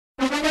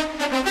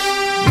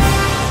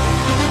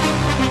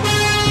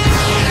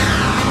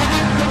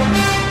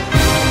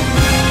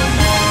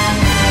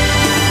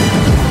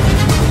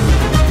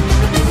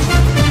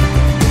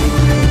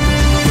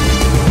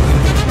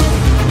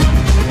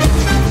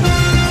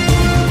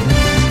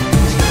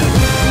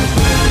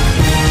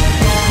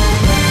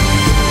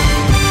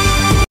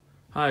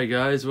Hi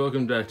guys,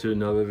 welcome back to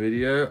another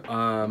video.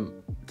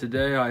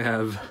 Today I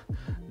have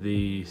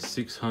the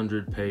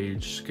 600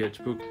 page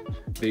sketchbook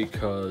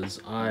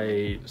because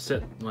I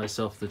set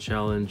myself the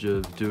challenge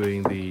of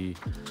doing the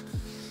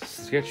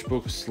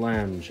Sketchbook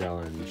Slam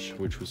challenge,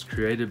 which was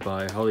created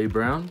by Holly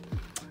Brown.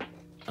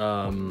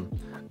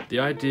 The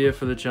idea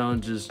for the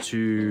challenge is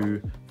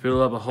to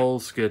fill up a whole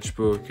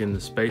sketchbook in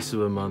the space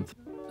of a month.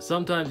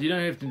 Sometimes you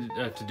don't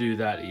have to do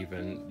that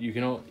even. You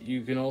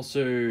can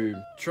also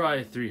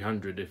try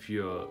 300 if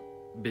you're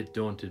a bit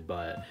daunted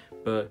by it.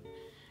 But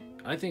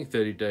I think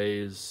 30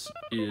 days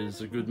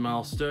is a good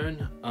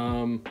milestone.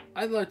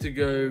 I'd like to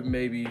go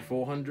maybe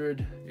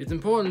 400. It's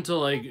important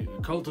to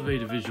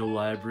cultivate a visual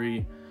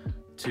library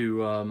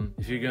to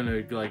if you're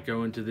gonna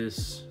go into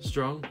this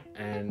strong,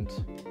 and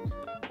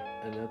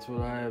that's what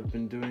I have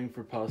been doing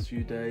for the past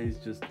few days,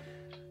 just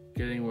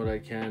getting what I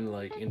can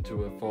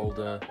into a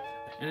folder.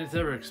 And it's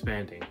ever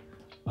expanding.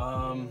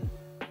 Now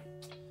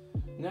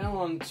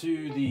on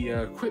to the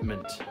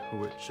equipment,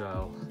 which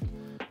I'll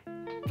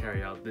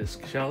carry out this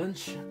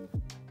challenge.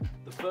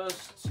 The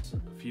first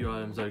few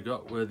items I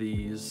got were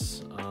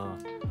these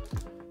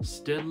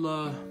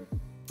Stedler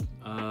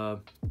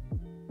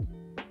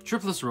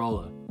tripless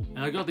roller, and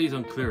I got these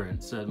on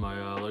clearance at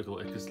my local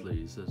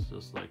Eckersley's. It's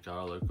just like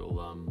our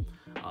local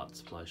art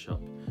supply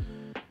shop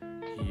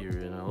here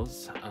in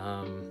Oz.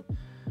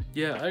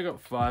 Yeah, I got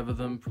 5 of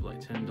them for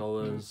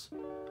 $10.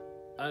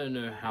 I don't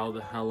know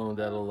how long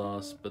that'll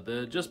last, but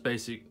they're just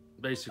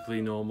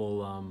basically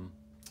normal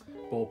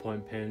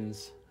ballpoint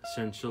pens,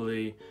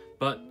 essentially.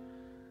 But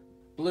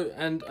blue,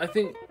 and I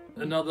think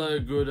another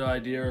good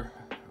idea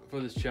for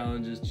this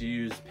challenge is to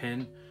use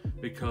pen,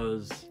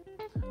 because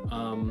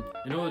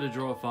in order to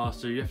draw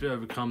faster, you have to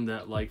overcome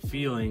that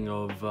feeling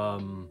of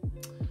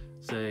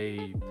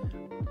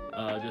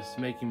just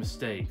making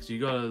mistakes.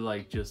 You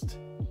gotta just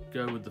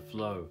go with the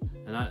flow.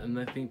 And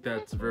I think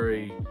that's a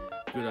very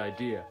good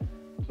idea,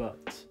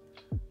 but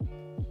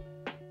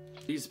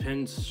these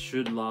pens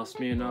should last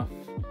me enough.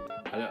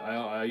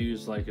 I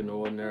use an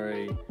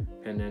ordinary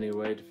pen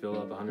anyway to fill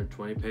up a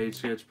 120 page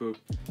sketchbook,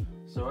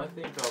 so I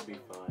think I'll be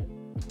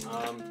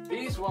fine.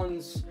 These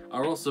ones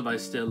are also by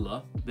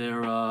Stedler.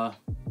 They're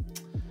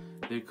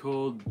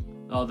called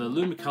the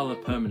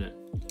Lumicolor Permanent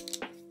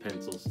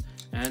pencils,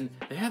 and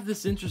they have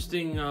this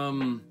interesting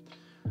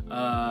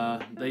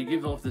they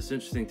give off this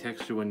interesting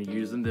texture when you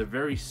use them. They're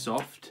very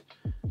soft,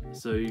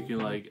 so you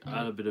can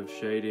add a bit of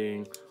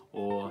shading,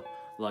 or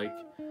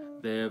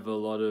they have a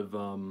lot of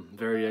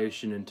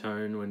variation in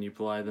tone when you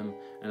apply them.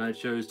 And I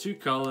chose 2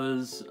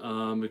 colors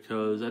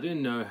because I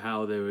didn't know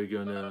how they were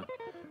gonna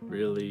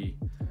really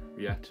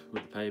react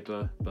with the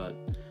paper, but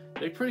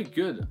they're pretty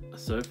good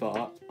so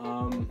far.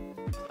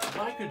 If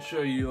I could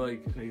show you an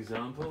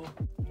example.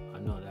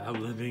 I'm not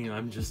outliving,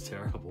 I'm just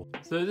terrible.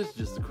 So this is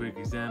just a quick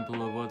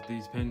example of what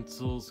these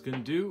pencils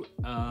can do.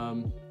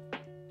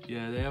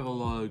 Yeah, they have a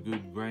lot of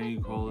good grainy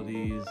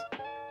qualities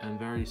and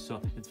very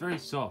soft. It's very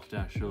soft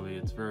actually.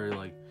 It's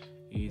very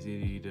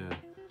easy to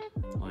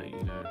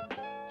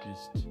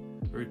just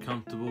very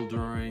comfortable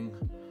drawing.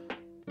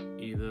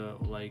 Either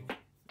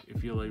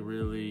if you're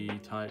really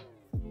tight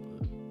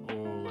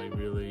or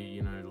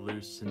really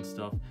loose and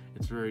stuff.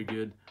 It's very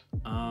good.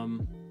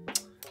 On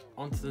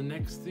to the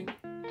next thing.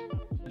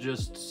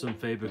 Just some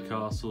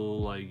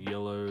Faber-Castell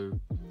yellow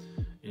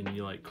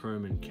in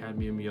chrome and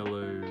cadmium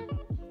yellow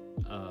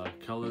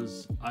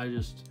colors. I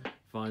just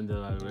find that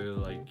I really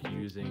like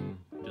using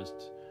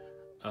just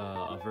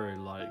a very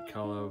light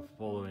color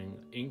following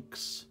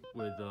inks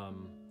with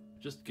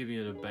just giving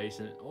it a base,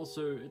 and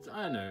also it's,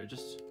 I don't know,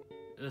 just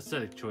an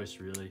aesthetic choice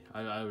really.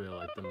 I really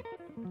like them.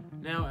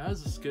 Now,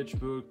 as a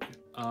sketchbook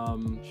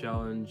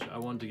challenge, I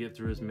want to get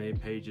through as many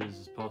pages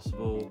as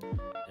possible.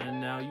 And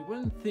now you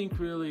wouldn't think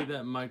really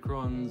that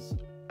microns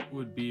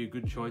would be a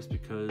good choice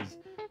because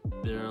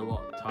they're a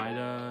lot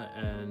tighter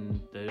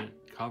and they don't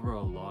cover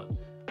a lot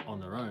on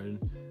their own,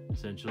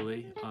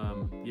 essentially.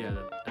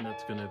 Yeah, and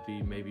that's going to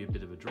be maybe a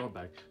bit of a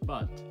drawback.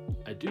 But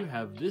I do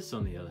have this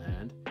on the other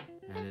hand,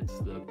 and it's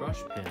the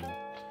brush pen.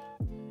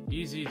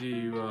 Easy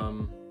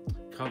to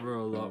cover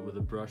a lot with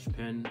a brush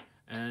pen,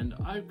 and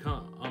I've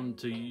come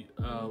to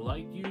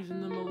like using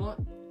them a lot.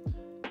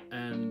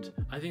 And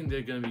I think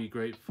they're going to be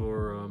great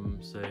for,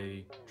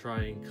 say,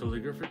 trying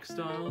calligraphic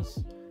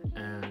styles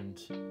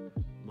and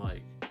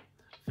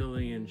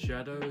filling in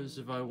shadows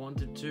if I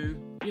wanted to.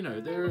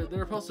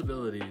 There are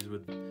possibilities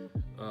with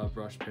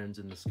brush pens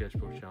in the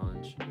sketchbook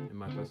challenge, in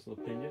my personal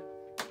opinion.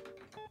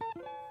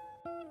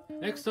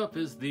 Next up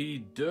is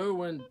the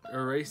Derwent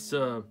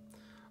eraser.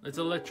 It's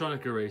an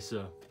electronic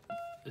eraser,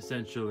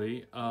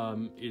 essentially.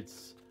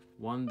 It's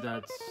one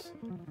that's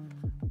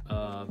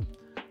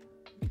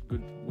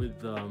good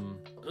with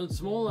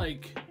it's more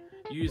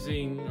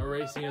using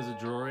erasing as a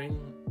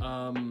drawing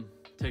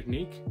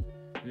technique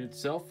in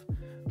itself.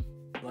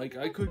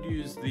 I could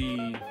use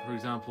for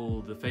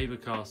example, the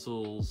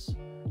Faber-Castells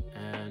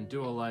and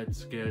do a light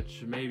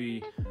sketch,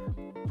 maybe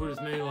put as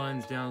many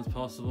lines down as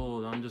possible,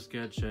 an under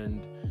sketch,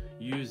 and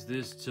use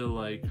this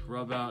to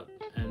rub out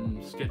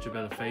and sketch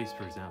about a face,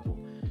 for example.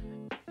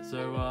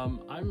 So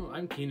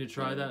I'm keen to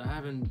try that. I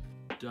haven't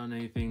done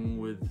anything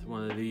with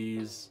one of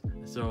these,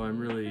 so I'm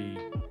really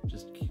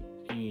just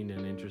keen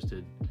and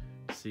interested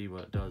to see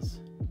what it does.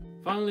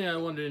 Finally, I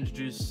want to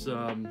introduce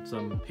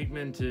some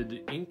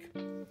pigmented ink,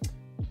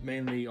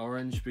 mainly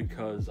orange,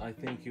 because I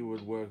think it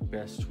would work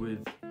best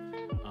with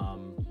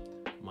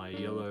my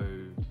yellow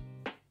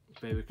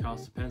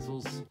Faber-Castell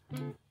pencils,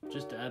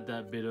 just to add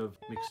that bit of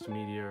mixed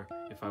media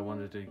if I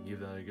wanted to give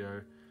that a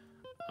go,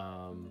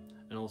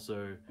 and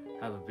also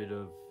have a bit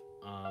of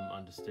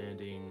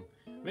understanding,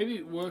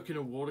 maybe work in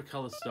a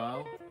watercolor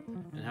style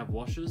and have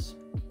washes.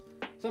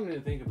 Something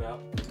to think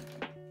about.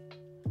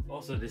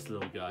 Also, this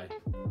little guy,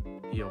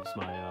 he helps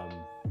my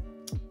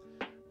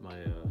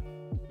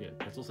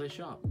pencil stay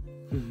sharp.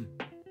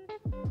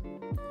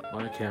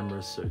 My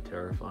camera's so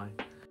terrifying.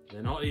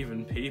 They're not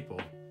even people.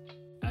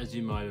 As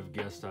you might have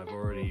guessed, I've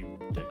already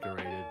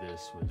decorated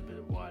this with a bit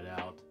of white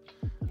out.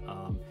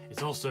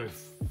 It's also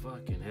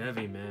fucking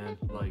heavy, man.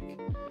 Like,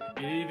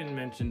 it even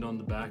mentioned on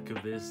the back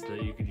of this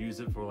that you could use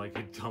it for like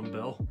a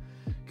dumbbell,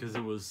 because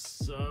it was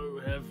so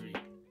heavy,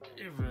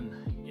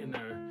 even, you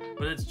know.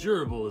 But it's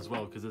durable as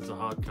well, because it's a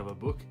hardcover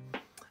book.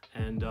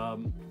 And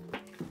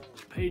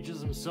pages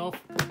themselves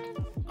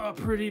are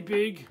pretty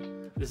big.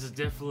 This is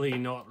definitely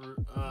not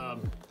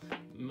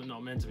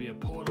meant to be a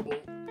portable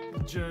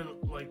journal,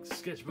 like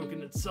sketchbook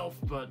in itself,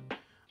 but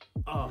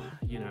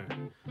you know,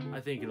 I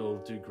think it'll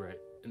do great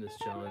in this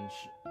challenge.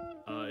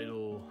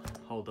 It'll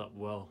hold up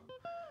well,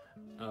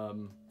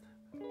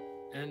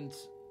 and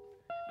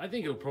I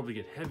think it'll probably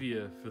get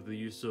heavier for the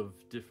use of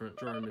different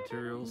drawing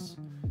materials,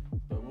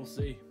 but we'll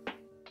see.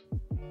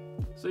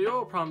 So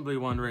you're probably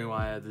wondering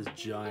why I have this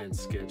giant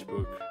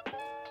sketchbook,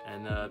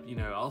 and you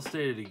know, I'll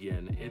state it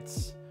again.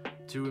 It's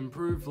to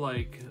improve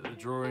like the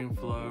drawing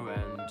flow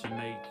and to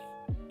make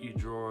you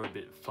draw a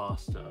bit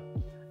faster.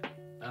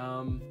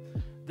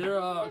 There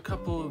are a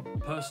couple of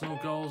personal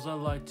goals I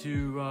like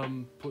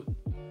to put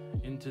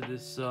into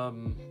this,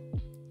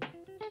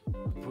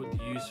 put to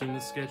use in the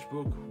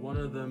sketchbook. One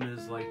of them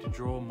is like to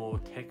draw more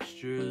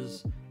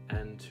textures,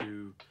 and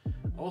to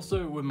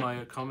also with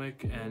my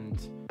comic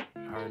and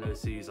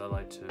RNOCs I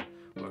like to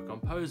work on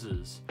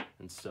poses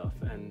and stuff,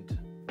 and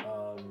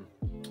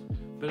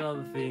but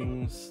other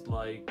things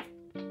like,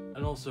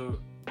 and also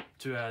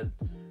to add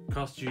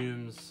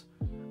costumes,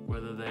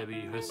 whether they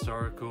be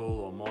historical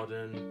or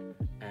modern,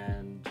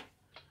 and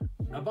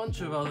a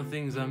bunch of other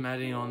things I'm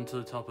adding on to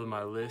the top of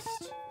my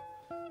list.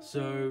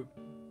 So,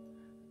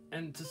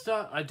 and to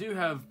start, I do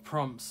have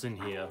prompts in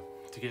here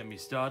to get me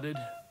started,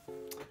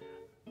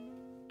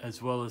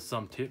 as well as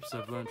some tips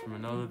I've learned from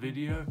another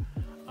video.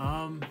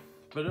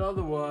 But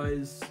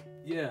otherwise,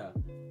 yeah.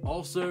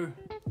 Also,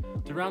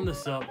 to round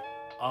this up,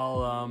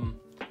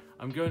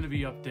 I'm going to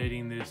be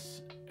updating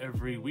this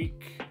every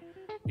week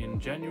in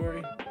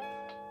January,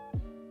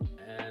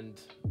 and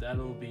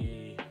that'll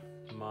be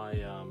my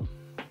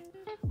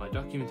my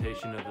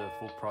documentation of the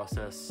full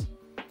process,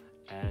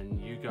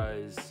 and you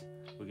guys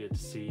will get to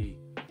see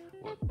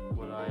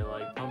what I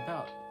like pump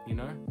out, you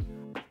know.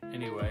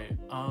 Anyway,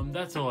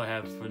 that's all I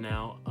have for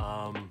now.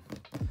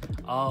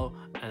 I'll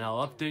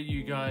update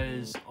you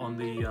guys on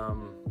the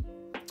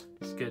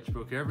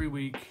sketchbook every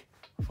week,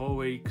 4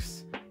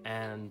 weeks,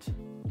 and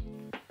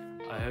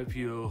I hope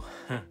you'll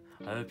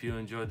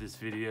enjoyed this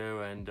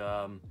video, and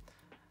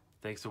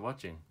thanks for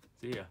watching.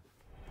 See ya.